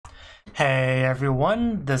Hey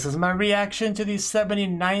everyone, this is my reaction to the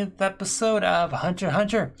 79th episode of Hunter x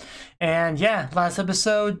Hunter. And yeah, last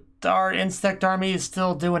episode, our insect army is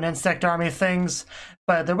still doing insect army things,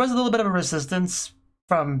 but there was a little bit of a resistance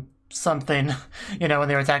from something, when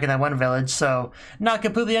they were attacking that one village, so not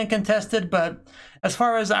completely uncontested, but as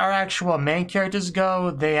far as our actual main characters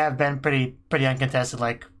go, they have been pretty uncontested.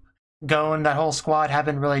 Like, Gon, that whole squad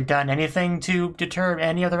haven't really done anything to deter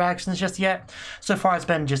any other actions just yet. So far it's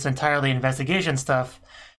been just entirely investigation stuff.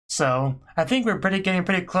 So I think we're getting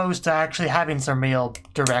pretty close to actually having some real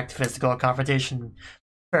direct physical confrontation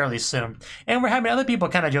fairly soon. And we're having other people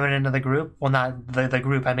kind of join into the group. Well, not the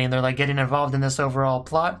group, I mean they're like getting involved in this overall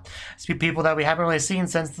plot. It's people that we haven't really seen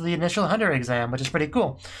since the initial Hunter exam, which is pretty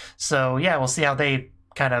cool. So yeah, we'll see how they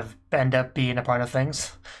kind of end up being a part of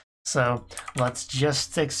things. So let's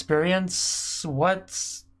just experience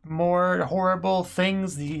what more horrible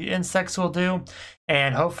things the insects will do,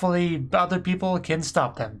 and hopefully other people can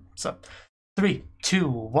stop them. So 3, 2,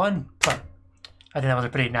 1, play. I think that was a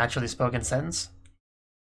pretty naturally spoken sentence.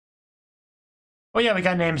 Oh yeah, we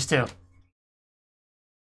got names too.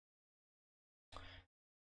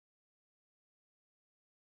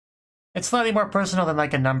 It's slightly more personal than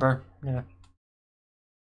like a number, yeah.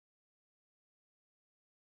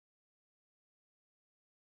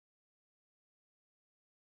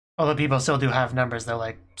 Although people still do have numbers, though,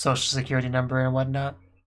 like social security number and whatnot.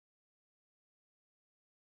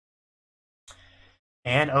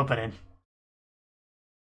 And opening.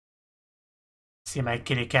 See my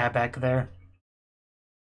kitty cat back there.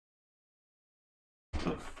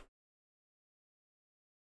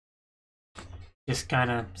 Just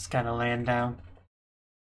kind of laying down.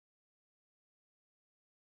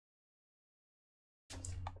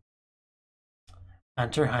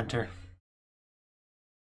 Hunter x Hunter.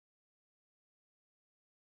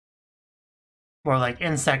 More like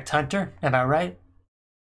insect hunter, am I right?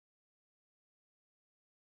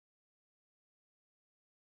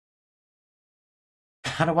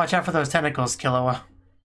 Gotta watch out for those tentacles, Killua.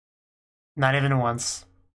 Not even once.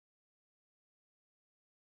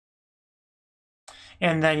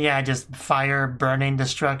 And then, yeah, just fire, burning,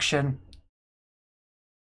 destruction.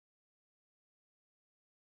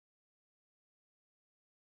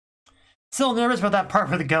 Still nervous about that part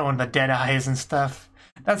with the Gon, the dead eyes and stuff.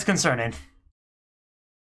 That's concerning.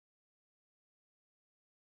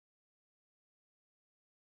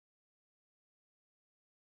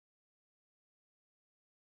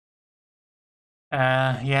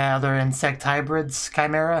 Yeah, other insect hybrids,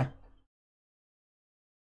 Chimera.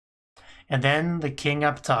 And then the king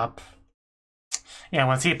up top. Yeah,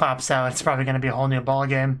 once he pops out, it's probably going to be a whole new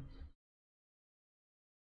ballgame.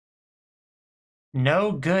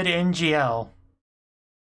 No good NGL.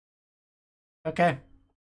 Okay.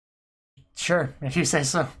 Sure, if you say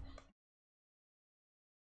so.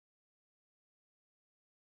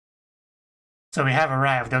 So we have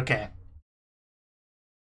arrived, okay.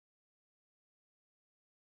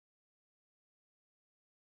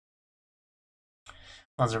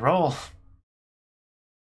 Let's roll.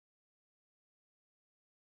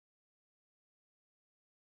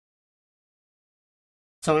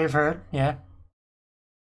 So we've heard, yeah.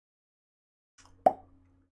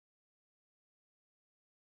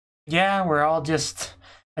 Yeah, we're all just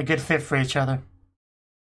a good fit for each other.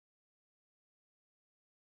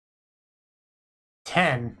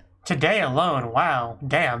 10. Today alone, wow,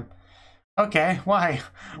 damn. Okay, why?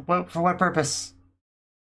 For what purpose?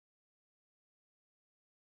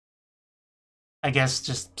 I guess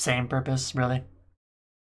just same purpose, really.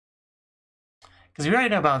 Because we already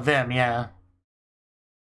know about them, yeah.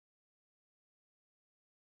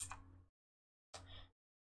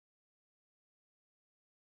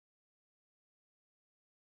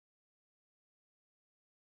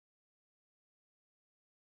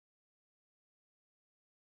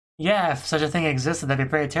 Yeah, if such a thing existed, that'd be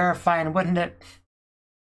pretty terrifying, wouldn't it?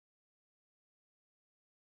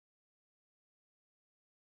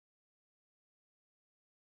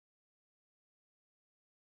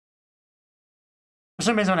 For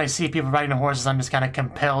some reason, when I see people riding horses, I'm just kind of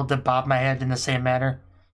compelled to bob my head in the same manner.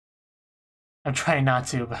 I'm trying not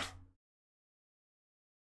to, but...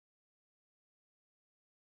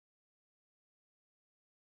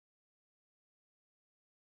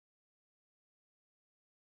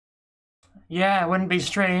 Yeah, it wouldn't be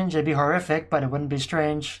strange. It'd be horrific, but it wouldn't be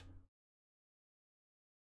strange.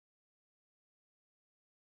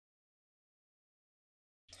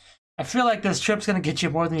 I feel like this trip's gonna get you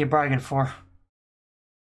more than you bargained for.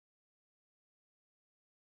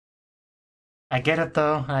 I get it,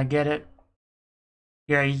 though. I get it.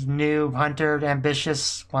 You're a new hunter,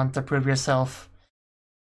 ambitious, want to prove yourself.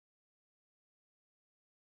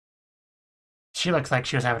 She looks like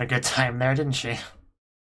she was having a good time there, didn't she?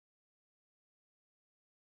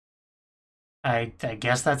 I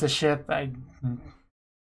guess that's a ship.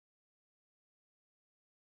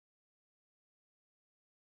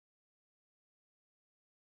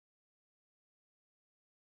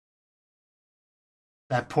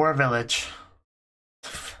 That poor village.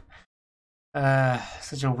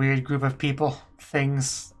 Such a weird group of people,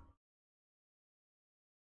 things.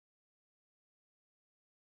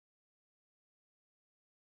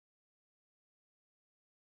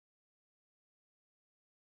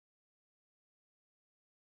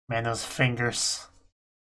 Man, those fingers.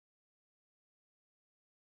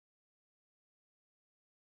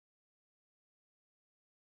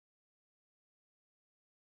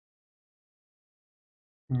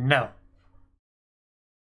 No.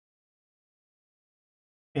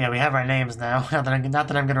 Yeah, we have our names now. Not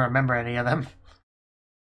that I'm gonna remember any of them.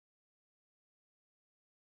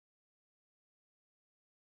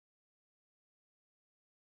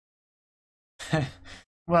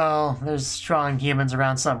 Well, there's strong humans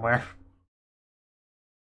around somewhere.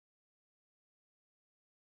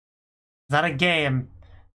 It's not a game.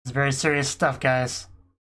 It's very serious stuff, guys.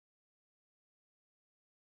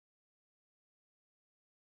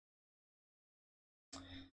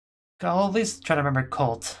 I'll at least try to remember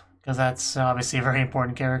Colt, because that's obviously a very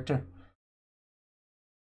important character.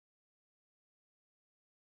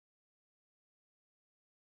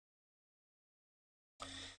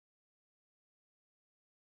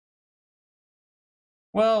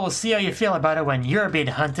 Well, we'll see how you feel about it when you're being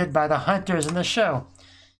hunted by the hunters in the show.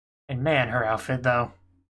 And man, her outfit, though.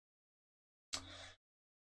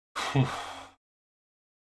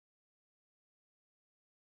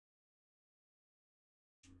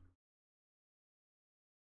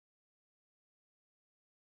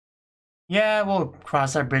 Yeah, we'll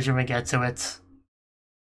cross that bridge when we get to it.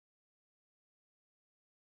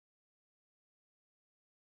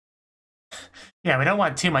 Yeah, we don't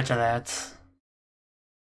want too much of that.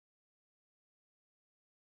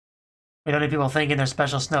 We don't need people thinking there's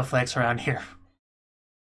special snowflakes around here.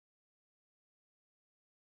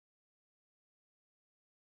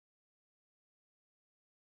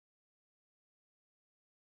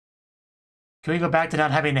 Can we go back to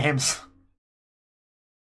not having names?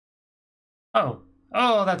 Oh.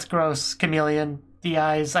 Oh, that's gross. Chameleon. The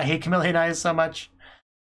eyes. I hate chameleon eyes so much.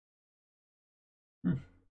 Can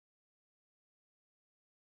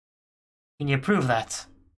you prove that?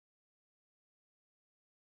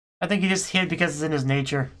 I think he just hid because it's in his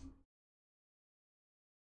nature.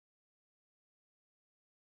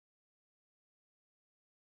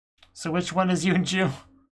 So which one is Yunju?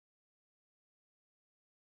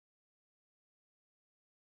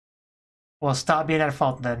 Well, stop being at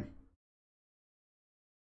fault then.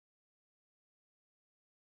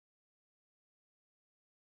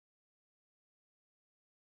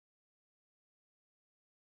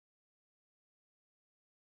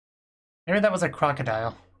 Maybe that was a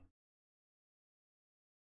crocodile.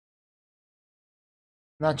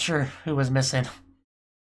 Not sure who was missing.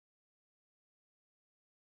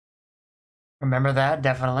 Remember that,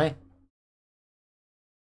 definitely.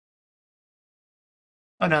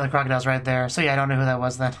 Oh no, the crocodile's right there. So yeah, I don't know who that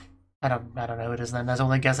was then. I don't know who it is then. That's the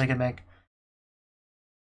only guess I could make.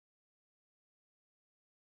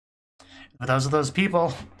 But those are those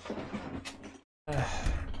people.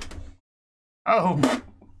 Oh!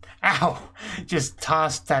 Ow! Just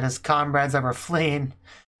tossed at his comrades that were fleeing.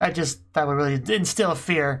 That would really instill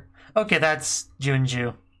fear. Okay, that's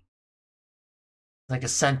Junju. Like a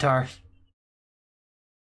centaur.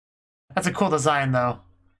 That's a cool design though.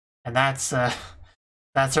 And that's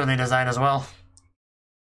certainly a design as well.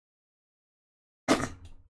 He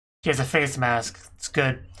has a face mask. It's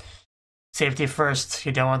good. Safety first.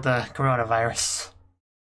 You don't want the coronavirus.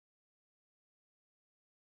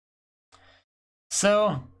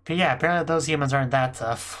 So, yeah, apparently those humans aren't that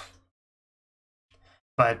tough.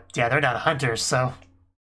 But, yeah, they're not hunters, so...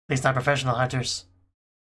 At least not professional hunters.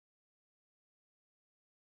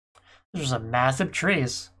 Those are some massive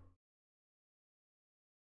trees.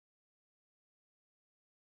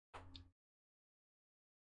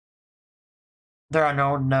 There are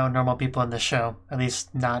no normal people in this show. At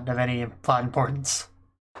least not of any plot importance.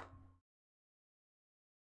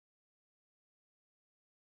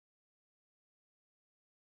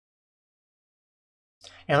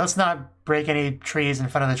 Yeah, let's not break any trees in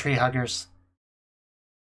front of the tree huggers.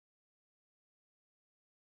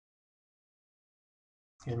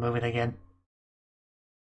 He's moving again.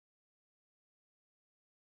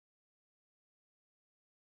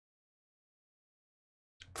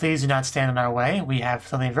 Please do not stand in our way. We have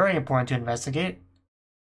something very important to investigate.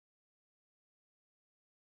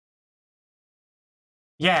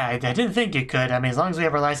 Yeah, I didn't think you could. I mean, as long as we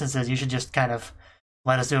have our licenses, you should just kind of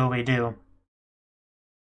let us do what we do.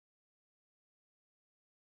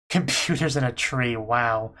 Computers in a tree,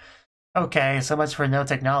 wow. Okay, so much for no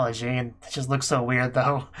technology, and it just looks so weird,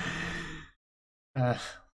 though.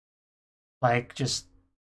 Like, just...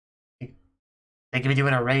 They could be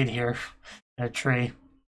doing a raid here in a tree.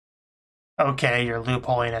 Okay, you're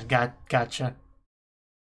loopholing it. Gotcha.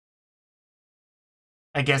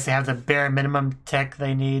 I guess they have the bare minimum tech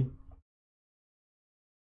they need.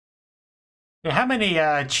 Yeah, how many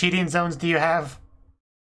cheating zones do you have?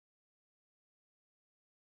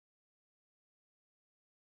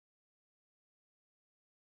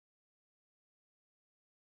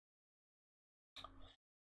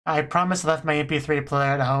 I promise I left my MP3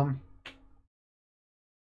 player at home.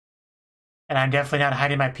 And I'm definitely not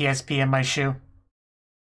hiding my PSP in my shoe.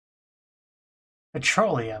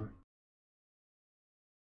 Petroleum.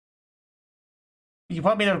 You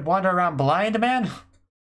want me to wander around blind, man?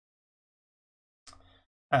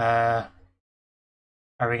 Are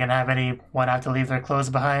we gonna have anyone have to leave their clothes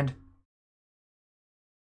behind?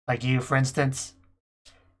 Like you, for instance?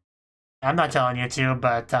 I'm not telling you to,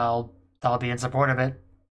 but I'll be in support of it.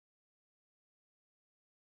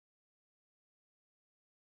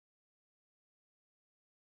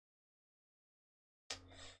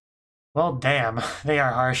 Well, damn, they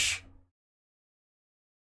are harsh.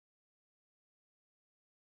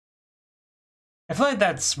 I feel like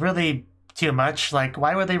that's really too much. Like,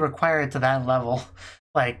 why would they require it to that level?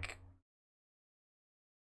 Like,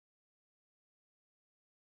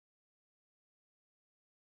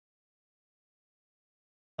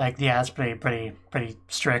 yeah, it's pretty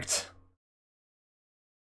strict.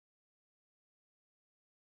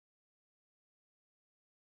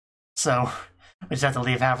 So, we just have to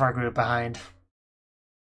leave half our group behind.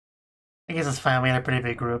 I guess it's fine, we had a pretty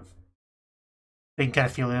big group. We can cut a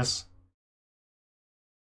few loose.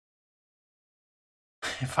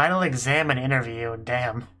 Final exam and interview,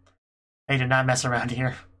 damn. They do not mess around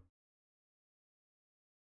here.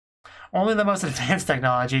 Only the most advanced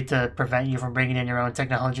technology to prevent you from bringing in your own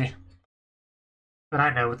technology. But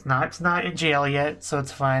I know it's not in jail yet, so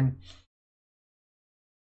it's fine.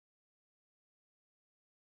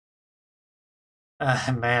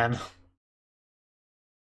 Man.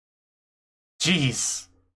 Jeez.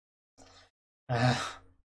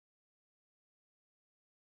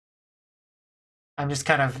 I'm just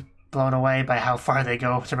kind of blown away by how far they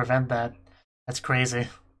go to prevent that. That's crazy.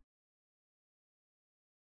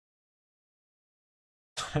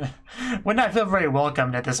 Would not feel very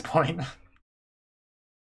welcomed at this point.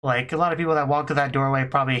 Like, a lot of people that walk through that doorway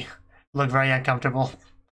probably look very uncomfortable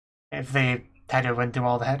if they had to went through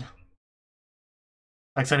all that.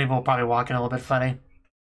 Like, some people probably walking a little bit funny.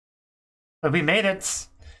 But we made it.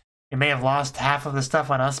 We may have lost half of the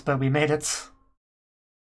stuff on us, but we made it.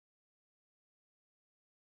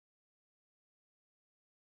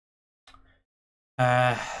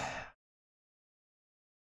 I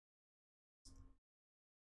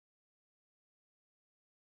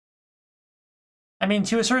mean,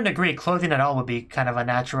 to a certain degree, clothing at all would be kind of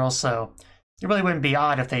unnatural, so it really wouldn't be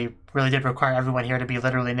odd if they really did require everyone here to be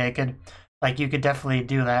literally naked. Like, you could definitely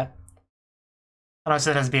do that. I don't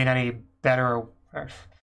see it as being any better, or,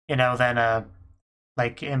 you know, than,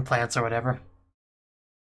 like, implants or whatever.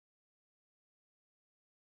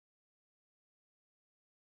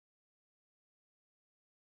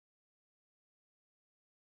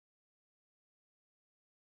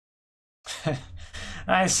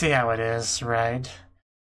 I see how it is, right?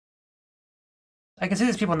 I can see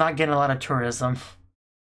these people not getting a lot of tourism.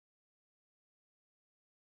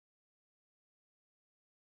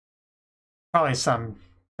 Probably some,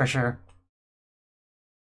 for sure.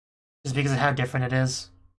 Just because of how different it is.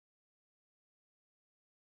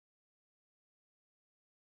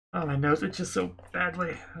 Oh, my nose itches so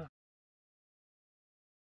badly.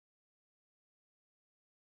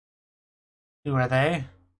 Who are they?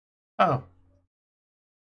 Oh.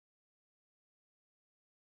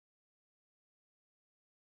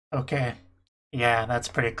 Okay. Yeah, that's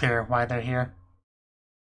pretty clear why they're here.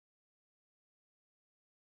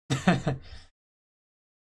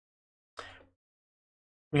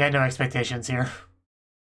 We had no expectations here.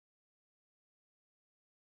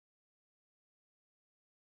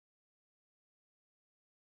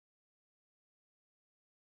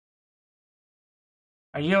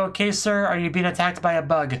 Are you okay, sir? Are you being attacked by a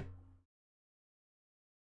bug?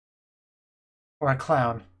 Or a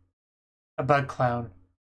clown? A bug clown.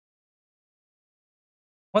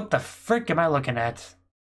 What the frick am I looking at?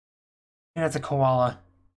 I think that's a koala.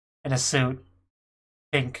 In a suit.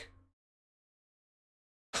 Pink.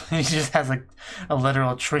 He just has like a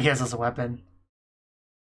literal tree as his weapon.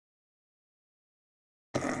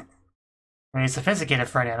 Very sophisticated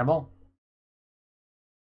for an animal.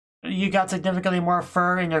 You got significantly more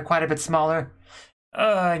fur and you're quite a bit smaller.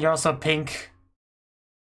 And you're also pink.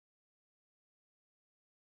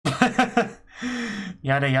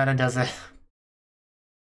 Yada yada does it.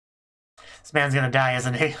 This man's gonna die,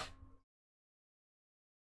 isn't he?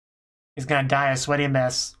 He's gonna die a sweaty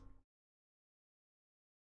mess.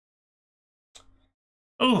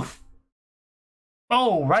 Oof.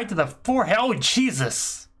 Oh, right to the forehead. Oh,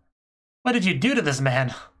 Jesus. What did you do to this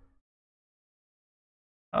man?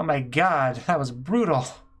 Oh my god, that was brutal.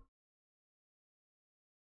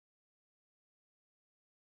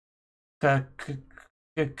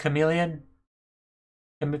 Chameleon?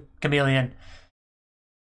 Chameleon.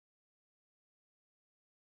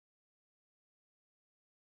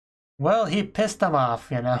 Well, he pissed them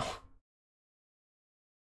off, you know.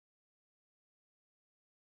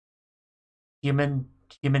 Human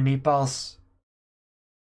meatballs.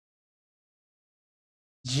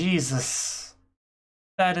 Jesus.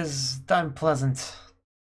 That is unpleasant.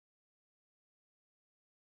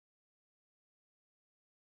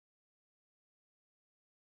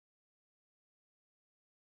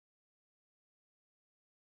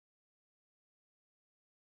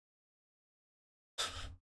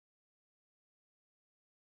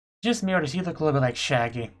 Just me, or does he look a little bit like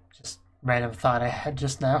Shaggy? Just random thought I had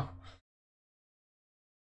just now.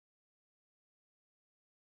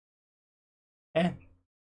 Eh.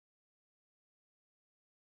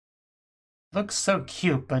 Looks so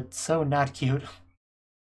cute, but so not cute.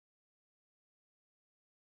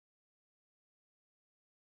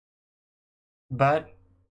 But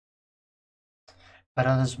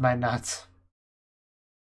others might not.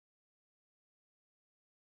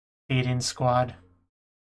 Feeding squad.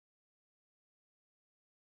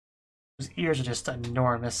 His ears are just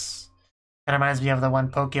enormous. Kind of reminds me of the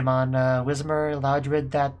one Pokemon, Whismur,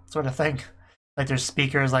 Loudred, that sort of thing. Like their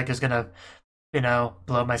speakers, like is gonna, you know,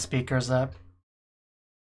 blow my speakers up.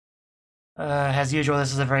 As usual,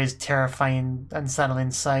 this is a very terrifying,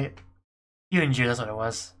 unsettling sight. Yunju, that's what it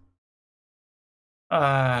was.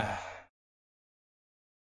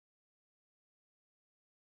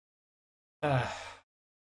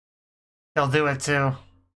 He'll do it too.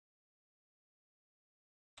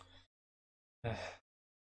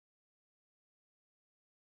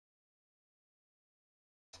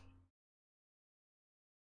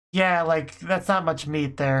 Yeah, like, that's not much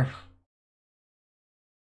meat there.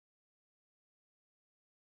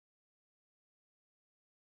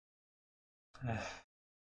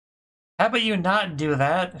 How about you not do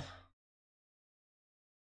that?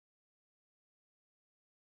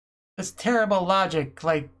 It's terrible logic,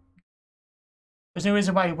 like, there's no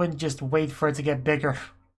reason why you wouldn't just wait for it to get bigger.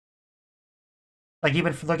 Like,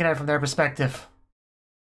 even looking at it from their perspective.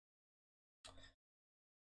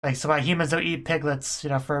 Like, so why humans don't eat piglets, you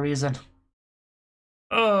know, for a reason.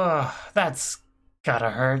 Ugh, that's gotta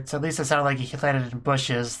hurt. At least it sounded like he landed in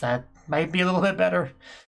bushes. That might be a little bit better.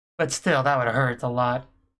 But still, that would hurt a lot.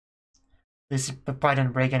 At least he probably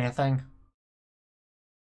didn't break anything.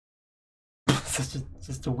 It's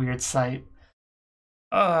just a weird sight.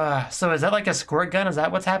 So is that like a squirt gun? Is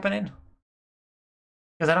that what's happening?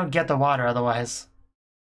 Because I don't get the water otherwise.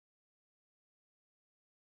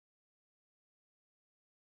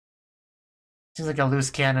 Seems like a loose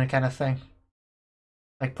cannon kind of thing.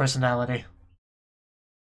 Like personality.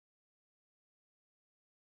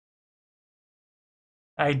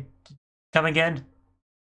 I come again?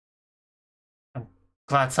 I'm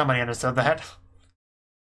glad somebody understood that.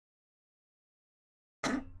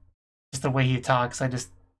 Just the way he talks, I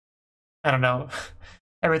don't know.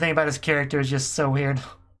 Everything about his character is just so weird.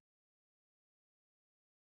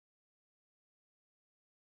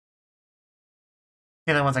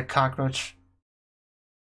 The other one's a cockroach.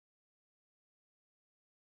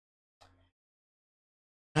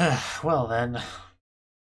 Well then.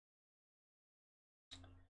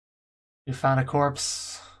 You found a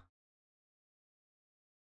corpse.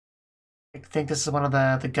 I think this is one of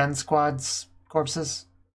the gun squad's corpses.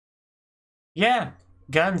 Yeah,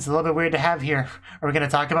 guns, a little bit weird to have here. Are we gonna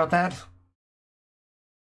talk about that?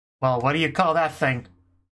 Well, what do you call that thing?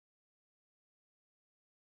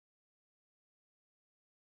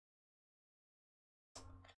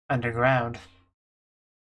 Underground.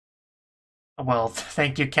 Well,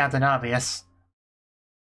 thank you, Captain Obvious.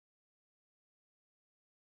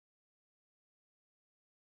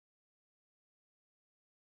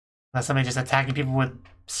 Unless somebody just attacking people with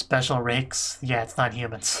special rakes. Yeah, it's not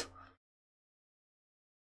humans.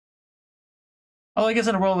 Although I guess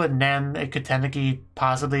in a world with Nan, it could technically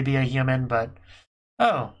possibly be a human, but...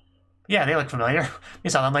 Oh, yeah, they look familiar. We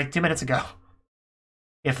saw them like 2 minutes ago.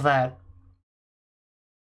 If that.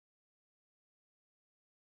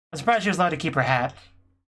 I'm surprised she was allowed to keep her hat.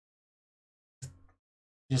 It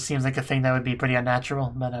just seems like a thing that would be pretty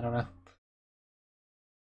unnatural, but I don't know.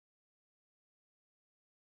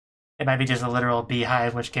 It might be just a literal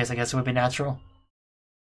beehive, in which case I guess it would be natural.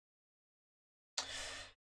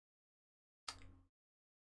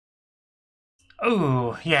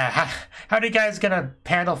 Ooh, yeah. How are you guys gonna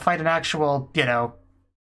handle fighting actual, you know,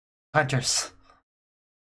 hunters?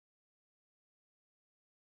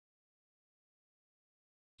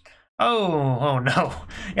 Oh no.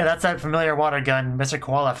 Yeah, that's that familiar water gun Mr.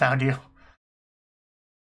 Koala found you.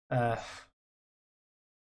 Well,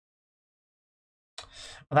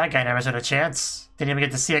 that guy never stood a chance. Didn't even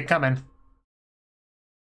get to see it coming.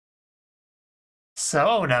 So,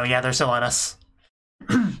 oh no, yeah, they're still on us.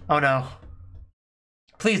 Oh no.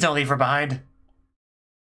 Please don't leave her behind.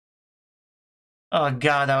 Oh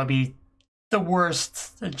god, that would be the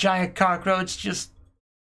worst. A giant cockroach just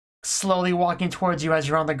slowly walking towards you as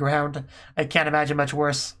you're on the ground. I can't imagine much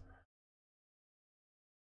worse.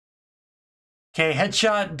 Okay,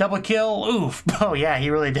 headshot, double kill, oof. Oh yeah,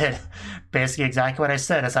 he really did. Basically exactly what I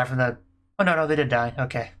said, aside from the... Oh no, they did die,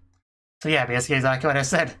 okay. So yeah, basically exactly what I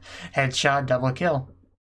said. Headshot, double kill.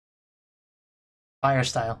 Fire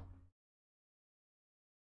style.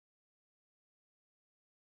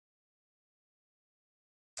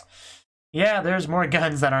 Yeah, there's more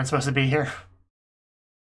guns that aren't supposed to be here.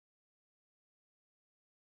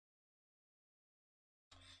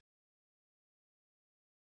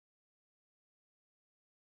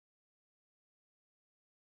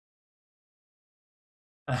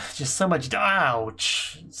 Just so much,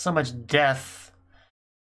 ouch, so much death.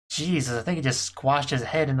 Jesus, I think he just squashed his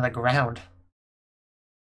head into the ground.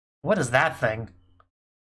 What is that thing?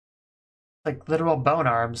 Like literal bone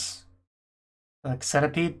arms. Like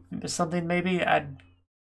centipede or something, maybe? Are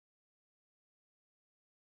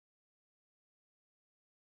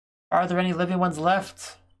there any living ones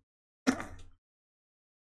left?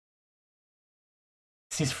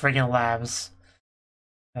 These friggin' labs.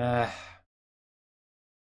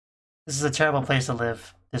 This is a terrible place to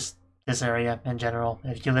live. This area in general.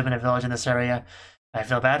 If you live in a village in this area, I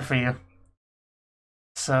feel bad for you.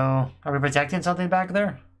 So, are we protecting something back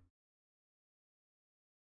there?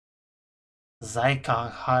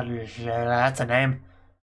 Zycon, that's a name.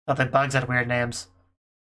 Thought the bugs had weird names.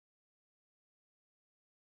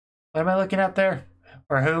 What am I looking at there?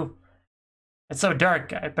 Or who? It's so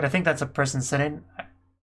dark, but I think that's a person sitting.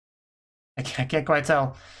 I can't quite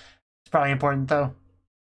tell. It's probably important though.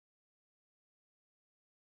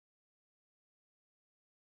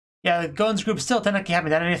 Yeah, the Goins group still technically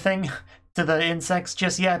haven't done anything to the insects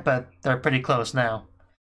just yet, but they're pretty close now.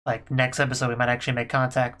 Like, next episode we might actually make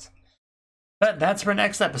contact. But that's for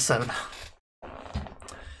next episode.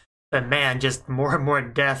 But man, just more and more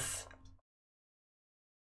death.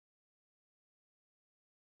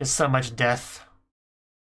 Just so much death.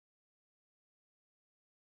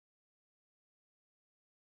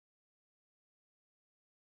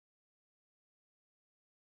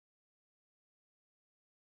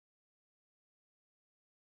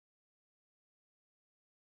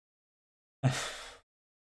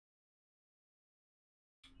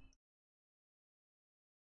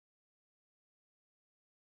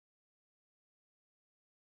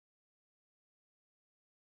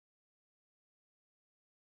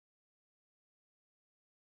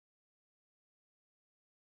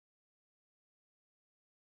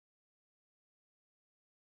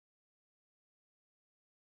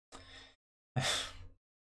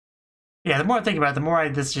 Yeah, the more I think about it, the more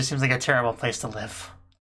this just seems like a terrible place to live.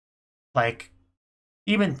 Like,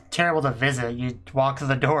 even terrible to visit. You walk through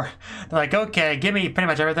the door, they're like, okay, give me pretty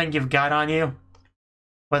much everything you've got on you,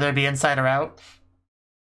 whether it be inside or out.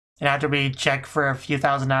 And after we check for a few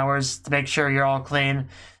thousand hours to make sure you're all clean,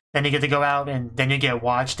 then you get to go out and then you get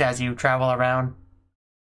watched as you travel around.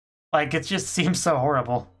 Like, it just seems so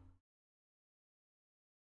horrible.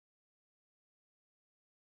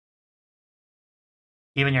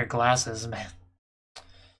 Even your glasses, man.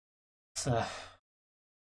 It's,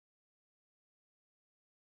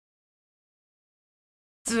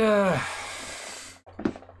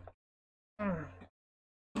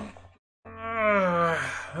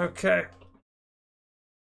 okay.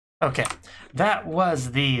 Okay, that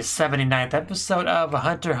was the 79th episode of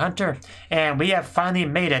Hunter x Hunter, and we have finally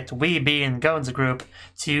made it, we being Goins group,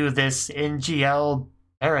 to this NGL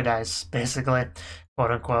paradise, basically,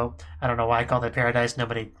 quote unquote. I don't know why I called it paradise,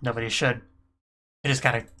 nobody should. It just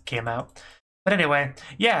kind of came out. But anyway,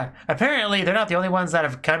 yeah, apparently they're not the only ones that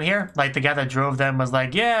have come here. Like, the guy that drove them was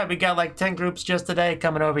like, yeah, we got like 10 groups just today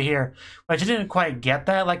coming over here. Which I didn't quite get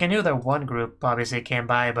that. Like, I knew that one group obviously came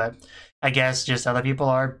by, but I guess just other people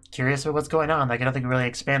are curious about what's going on. Like, I don't think we really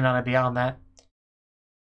expanded on it beyond that.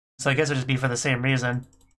 So I guess it would just be for the same reason.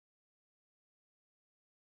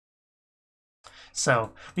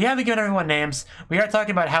 So, we haven't given everyone names. We are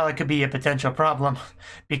talking about how it could be a potential problem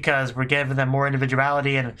because we're giving them more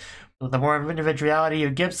individuality, and the more individuality you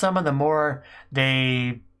give someone, the more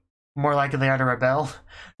likely they are to rebel.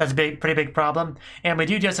 That's a pretty big problem. And we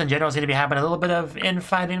do just in general seem to be having a little bit of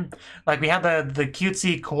infighting. Like, we have the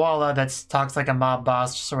cutesy koala that talks like a mob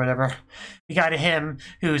boss or whatever. We got him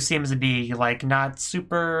who seems to be like not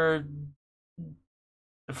super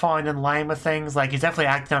falling in line with things. Like, he's definitely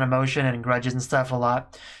acting on emotion and grudges and stuff a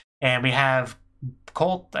lot. And we have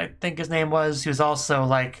Colt, I think his name was, who's also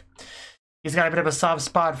like, he's got a bit of a soft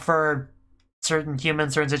spot for certain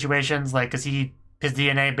humans, certain situations, like, because his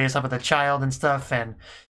DNA based off of the child and stuff, and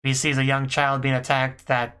if he sees a young child being attacked,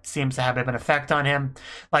 that seems to have a bit of an effect on him.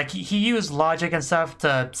 Like, he used logic and stuff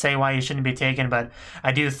to say why he shouldn't be taken, but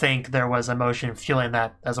I do think there was emotion fueling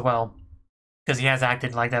that as well, because he has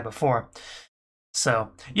acted like that before. So,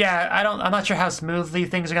 yeah, I'm not sure how smoothly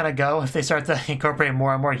things are gonna go if they start to incorporate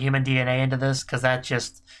more and more human DNA into this, because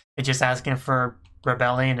it's just asking for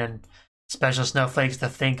rebelling and special snowflakes to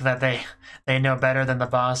think that they know better than the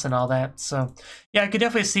boss and all that. So, yeah, I could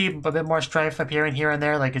definitely see a bit more strife appearing here and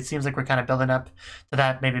there. Like, it seems like we're kind of building up to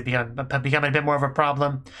that maybe becoming a bit more of a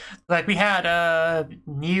problem. Like, we had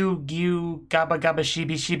Gyuu Gaba Gaba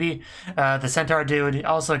Shibi Shibi, the centaur dude,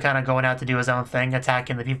 also kind of going out to do his own thing,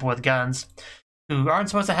 attacking the people with guns, who aren't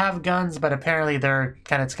supposed to have guns, but apparently it's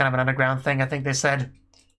kind of an underground thing, I think they said.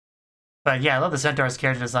 But yeah, I love the centaur's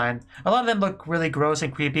character design. A lot of them look really gross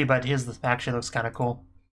and creepy, but his actually looks kind of cool.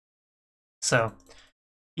 So,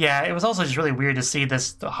 yeah, it was also just really weird to see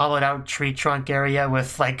this hollowed out tree trunk area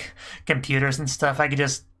with like computers and stuff.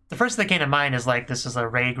 The first thing that came to mind is like, this is a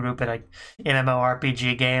raid group in a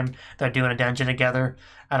MMORPG game. They're doing a dungeon together.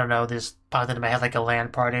 I don't know, this popped into my head like a LAN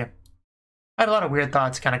party. I had a lot of weird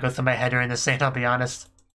thoughts kind of go through my head during this scene, I'll be honest.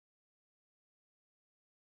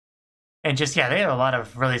 And just, yeah, they have a lot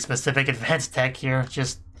of really specific advanced tech here.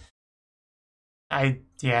 Just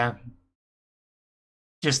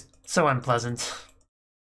so unpleasant.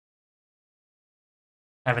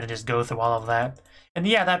 Having to just go through all of that. And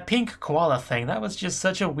yeah, that pink koala thing, that was just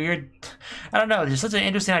such a weird, I don't know, just such an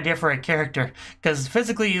interesting idea for a character. Because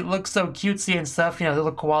physically it looks so cutesy and stuff,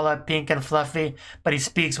 little koala, pink and fluffy, but he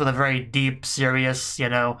speaks with a very deep, serious, I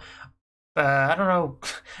don't know,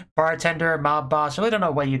 bartender, mob boss. I really don't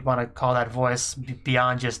know what you'd want to call that voice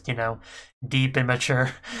beyond just, deep and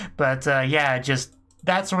mature. But yeah, just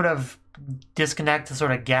that sort of disconnect,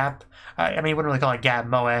 sort of gap. I mean, you wouldn't really call it gap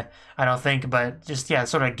moe, I don't think, but just, yeah,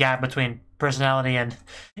 sort of gap between personality and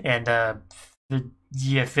the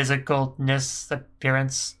physicalness,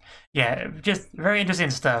 appearance. Yeah, just very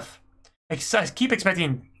interesting stuff. I keep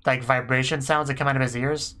expecting like vibration sounds that come out of his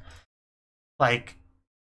ears. Like,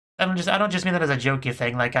 I don't just mean that as a jokey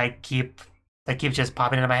thing. Like, that keeps just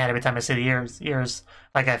popping into my head every time I see the ears.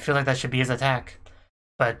 Like, I feel like that should be his attack,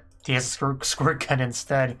 but he has a squirt gun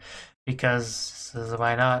instead, because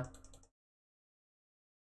why not?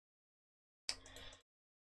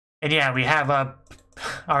 And yeah, we have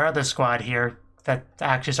our other squad here that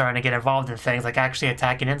actually starting to get involved in things, like actually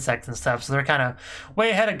attacking insects and stuff. So they're kind of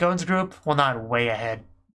way ahead of Gon's group. Well, not way ahead.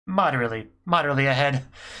 Moderately ahead.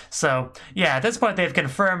 So yeah, at this point they've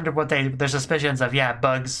confirmed what their suspicions of, yeah,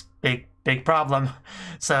 bugs, big problem.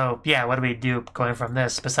 So yeah, what do we do going from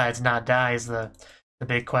this besides not die is the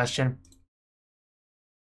big question.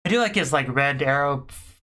 I do like his like red arrow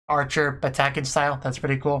archer attacking style. That's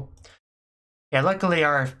pretty cool. Yeah, luckily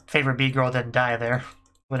our favorite bee girl didn't die there.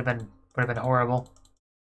 Would have been horrible.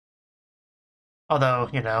 Although,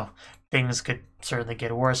 things could certainly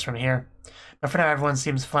get worse from here. But for now, everyone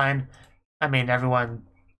seems fine. I mean,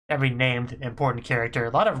 every named important character. A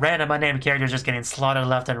lot of random unnamed characters just getting slaughtered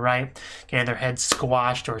left and right, getting their heads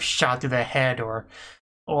squashed or shot through the head, or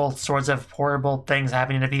all sorts of horrible things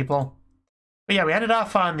happening to people. But yeah, we ended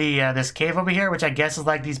off on the this cave over here, which I guess is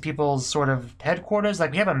like these people's sort of headquarters.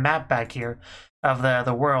 Like, we have a map back here of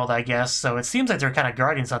the world, I guess. So it seems like they're kind of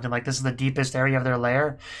guarding something. Like, this is the deepest area of their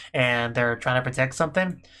lair, and they're trying to protect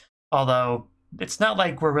something. Although it's not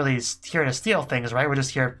like we're really here to steal things, right? We're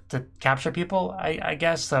just here to capture people, I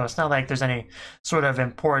guess. So it's not like there's any sort of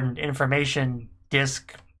important information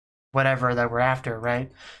disk, whatever, that we're after, right?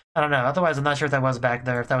 I don't know. Otherwise, I'm not sure if that was back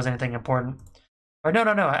there, if that was anything important. Or no.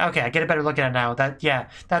 Okay, I get a better look at it now.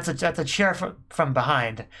 That's a chair from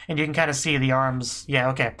behind, and you can kind of see the arms. Yeah,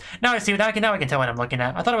 okay. Now I see. Now I can tell what I'm looking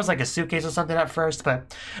at. I thought it was like a suitcase or something at first,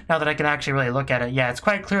 but now that I can actually really look at it, yeah, it's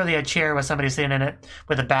quite clearly a chair with somebody sitting in it,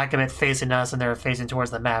 with the back of it facing us, and they're facing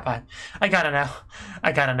towards the map. I got it now.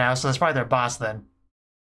 I got it now. So that's probably their boss then.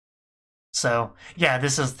 So yeah,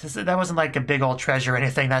 that wasn't like a big old treasure or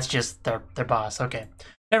anything. That's just their boss. Okay.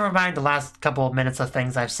 Never mind the last couple of minutes of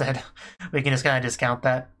things I've said. We can just kind of discount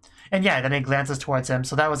that. And yeah, then he glances towards him,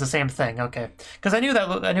 so that was the same thing. Okay, because I knew it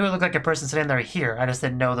looked like a person sitting there here. I just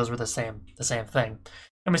didn't know those were the same thing.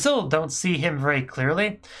 And we still don't see him very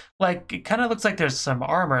clearly. Like, it kind of looks like there's some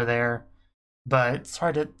armor there, but it's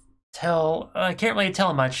hard to tell. I can't really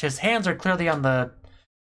tell much. His hands are clearly on the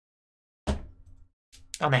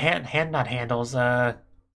not handles. The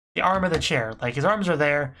arm of the chair. Like, his arms are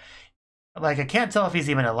there. Like, I can't tell if he's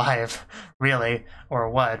even alive, really, or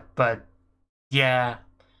what, but yeah.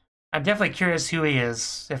 I'm definitely curious who he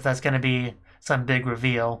is, if that's going to be some big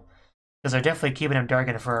reveal, because they're definitely keeping him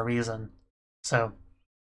darkened for a reason. So,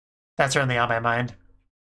 that's certainly on my mind.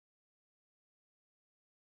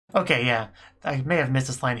 Okay, yeah, I may have missed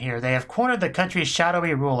this line here. They have cornered the country's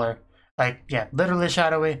shadowy ruler. Like, yeah, literally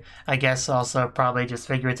shadowy. I guess also probably just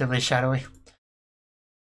figuratively shadowy.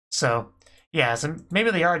 So, yeah, so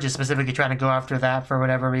maybe they are just specifically trying to go after that for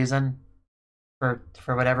whatever reason. For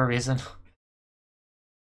whatever reason.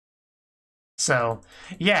 So,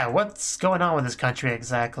 yeah, what's going on with this country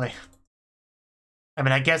exactly? I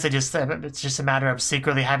mean, I guess it's just a matter of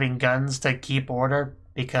secretly having guns to keep order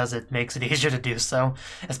because it makes it easier to do so.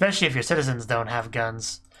 Especially if your citizens don't have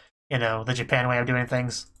guns. You know, the Japan way of doing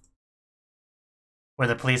things. Where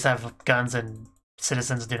the police have guns and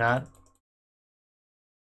citizens do not.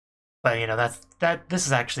 But, you know, this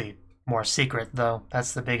is actually more secret, though.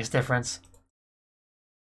 That's the biggest difference.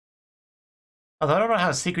 Although I don't know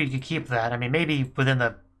how secret you could keep that. I mean,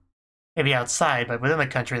 maybe outside, but within the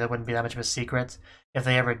country, that wouldn't be that much of a secret if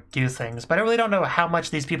they ever do things. But I really don't know how much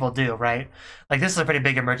these people do, right? Like, this is a pretty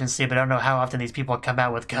big emergency, but I don't know how often these people come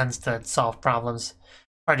out with guns to solve problems.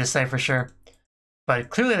 Hard to say for sure. But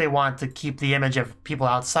clearly they want to keep the image of people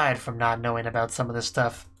outside from not knowing about some of this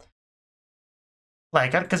stuff.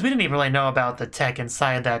 Like, because we didn't even really know about the tech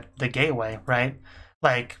inside the gateway, right?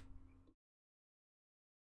 Like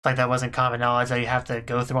that wasn't common knowledge that you have to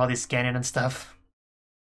go through all these scanning and stuff.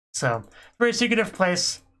 So, very secretive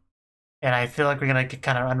place. And I feel like we're gonna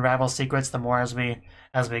kind of unravel secrets the more as we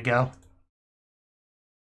go.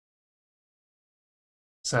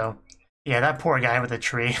 So, yeah, that poor guy with the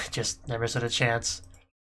tree just never stood a chance.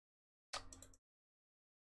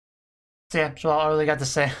 So yeah, that's all I really got to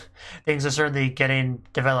say. Things are certainly getting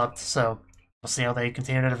developed, so we'll see how they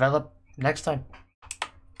continue to develop next time.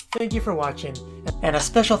 Thank you for watching, and a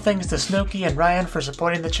special thanks to Cnouki and Ryan for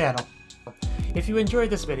supporting the channel. If you enjoyed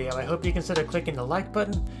this video, I hope you consider clicking the like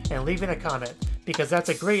button and leaving a comment, because that's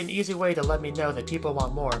a great and easy way to let me know that people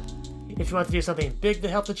want more. If you want to do something big to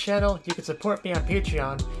help the channel, you can support me on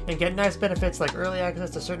Patreon and get nice benefits like early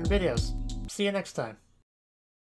access to certain videos. See you next time.